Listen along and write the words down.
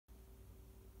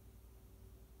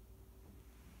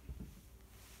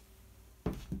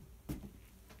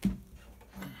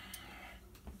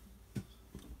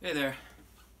Hey there,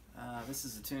 this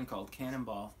is a tune called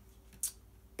Cannonball,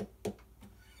 and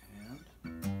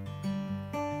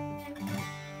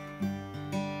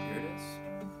here it is.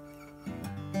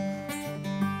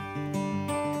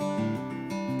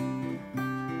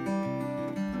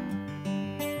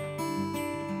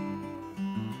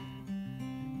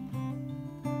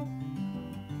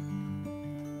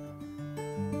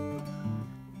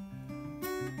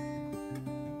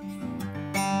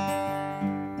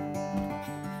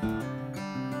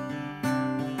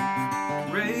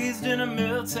 Raised in a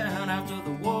mill town after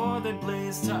the war, they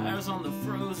blazed tires on the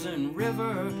frozen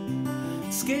river.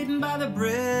 Skating by the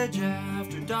bridge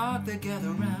after dark, they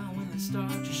gather round when they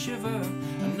start to shiver.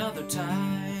 Another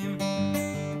time.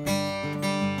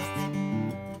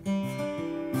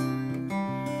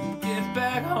 Get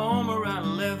back home around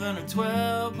 11 or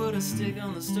 12, put a stick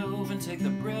on the stove and take the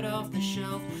bread off the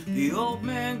shelf. The old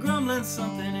man grumbling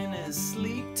something in his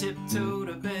sleep, tiptoe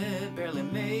to bed, barely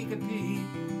make a peep.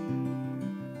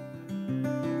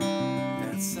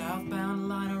 Southbound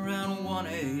line around 1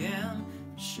 a.m.,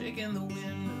 shaking the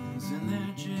windows in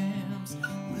their jams.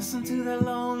 Listen to that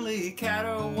lonely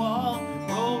caterwaul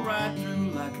roll right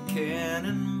through like a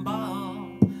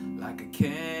cannonball, like a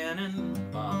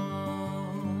cannonball.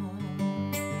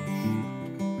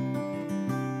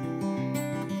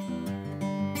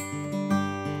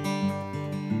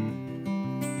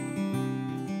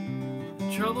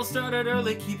 Trouble started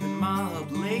early, keeping Ma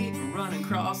up late, running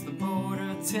across the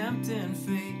border, tempting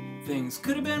fate. Things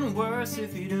could have been worse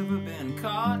if he'd ever been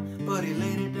caught, but he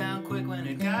laid it down quick when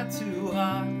it got too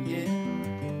hot, yeah.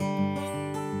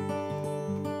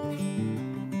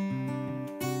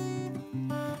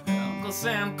 Uncle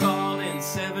Sam called in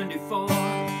 '74,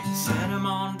 sent him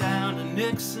on down to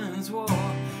Nixon's war.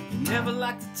 He never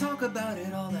liked to talk about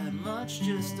it all that much,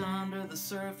 just under the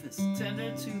surface,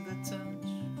 tender to the touch.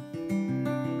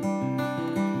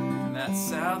 That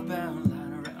southbound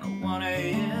line around 1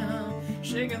 a.m.,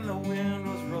 shaking the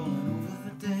windows, rolling over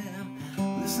the dam.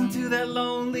 Listen to that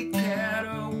lonely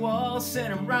caterwaul,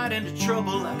 sent him right into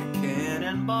trouble like a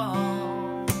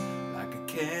cannonball, like a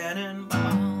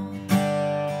cannonball.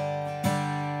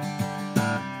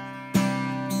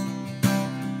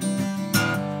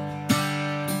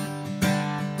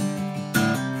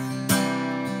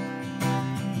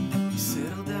 He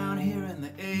settled down here in the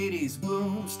 80s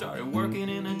boom, started working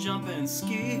in a jumping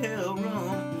ski hill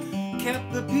room.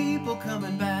 Kept the people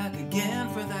coming back again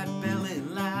for that belly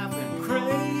laugh and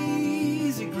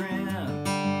crazy grin.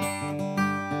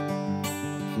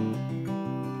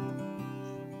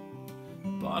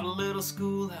 Bought a little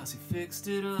schoolhouse, he fixed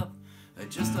it up,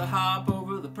 just a hop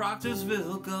over the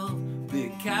Proctorsville Gulf.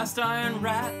 Big cast iron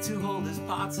rack to hold his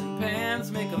pots and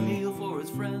pans, make a meal for his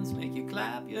friends, make you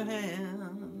clap your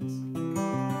hands.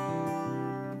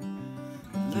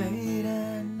 Late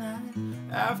at night,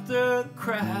 after the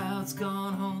crowd's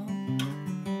gone home,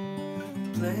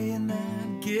 playing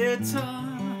that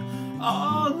guitar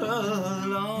all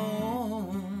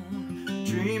alone,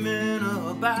 dreaming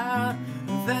about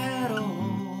that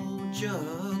old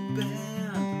jug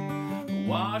band,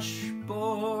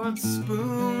 washboard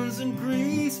spoons and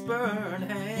grease-burned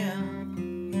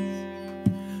hands,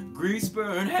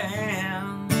 grease-burned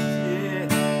hands, yeah.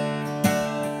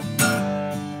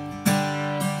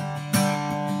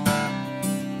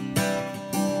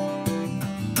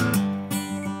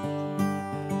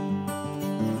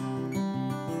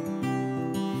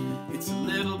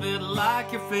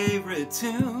 Like your favorite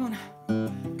tune,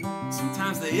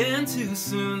 sometimes they end too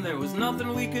soon. There was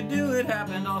nothing we could do, it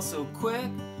happened all so quick.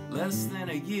 Less than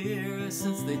a year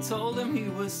since they told him he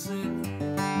was sick.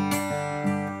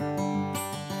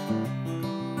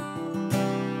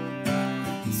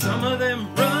 Some of them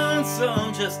run,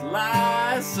 some just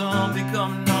lie, some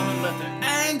become numb and let their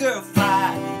anger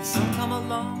fly. Some come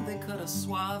along, they cut a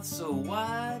swath so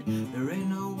wide, there ain't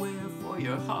nowhere for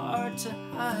your heart to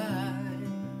hide.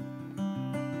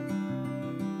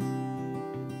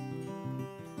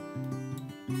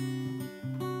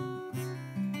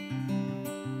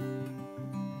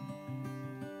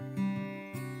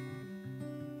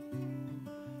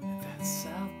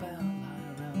 Southbound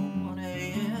line around 1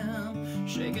 a.m.,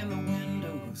 shaking the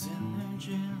windows in their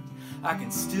gyms. I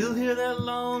can still hear that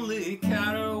lonely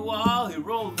caterwaul, he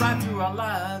rolled right through our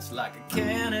lives like a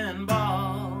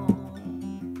cannonball,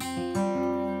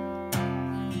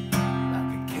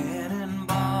 like a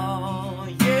cannonball,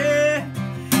 yeah,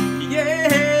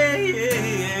 yeah,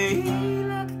 yeah,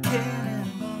 like a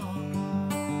cannonball.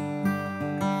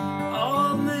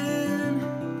 Oh man,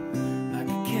 like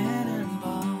a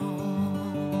cannonball.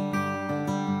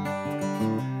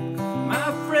 My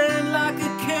friend, like a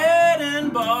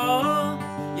cannonball,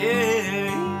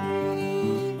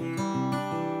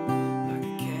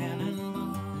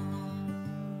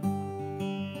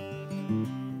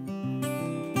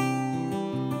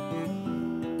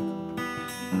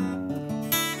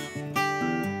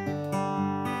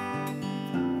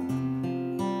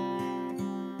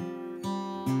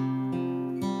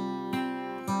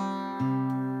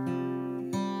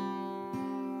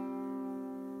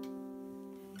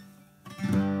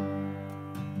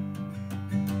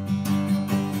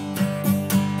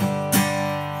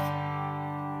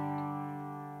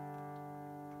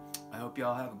 Hope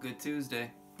y'all have a good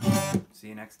Tuesday. See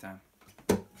you next time.